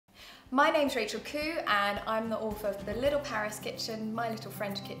My name's Rachel Khoo and I'm the author of The Little Paris Kitchen, My Little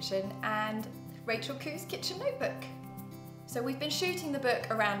French Kitchen and Rachel Khoo's Kitchen Notebook. So we've been shooting the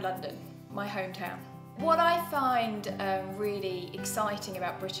book around London, my hometown. What I find really exciting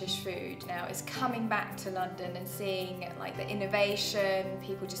about British food now is coming back to London and seeing like the innovation,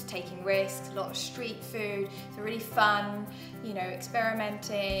 people just taking risks, a lot of street food, so really fun, you know,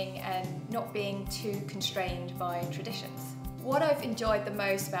 experimenting and not being too constrained by traditions. What I've enjoyed the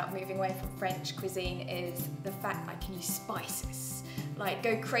most about moving away from French cuisine is the fact I can use spices. Like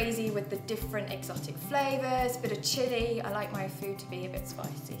go crazy with the different exotic flavours, bit of chilli. I like my food to be a bit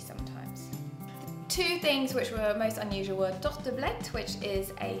spicy sometimes. Two things which were most unusual were torte which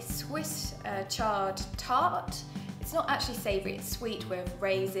is a Swiss charred tart. It's not actually savoury, it's sweet with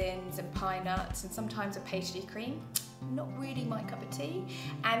raisins and pine nuts and sometimes a pastry cream. Not really my cup of tea.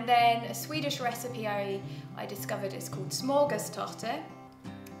 And then a Swedish recipe I discovered is called smorgastorte,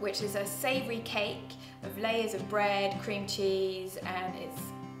 which is a savoury cake of layers of bread, cream cheese, and it's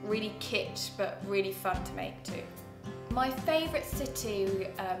really kitsch but really fun to make too. My favourite city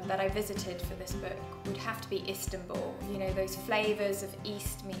that I visited for this book would have to be Istanbul. You know, those flavours of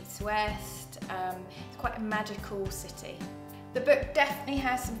East meets West. It's quite a magical city. The book definitely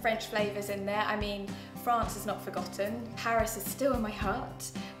has some French flavours in there. I mean, France is not forgotten. Paris is still in my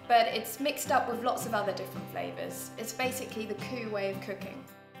heart, but it's mixed up with lots of other different flavours. It's basically the Khoo way of cooking.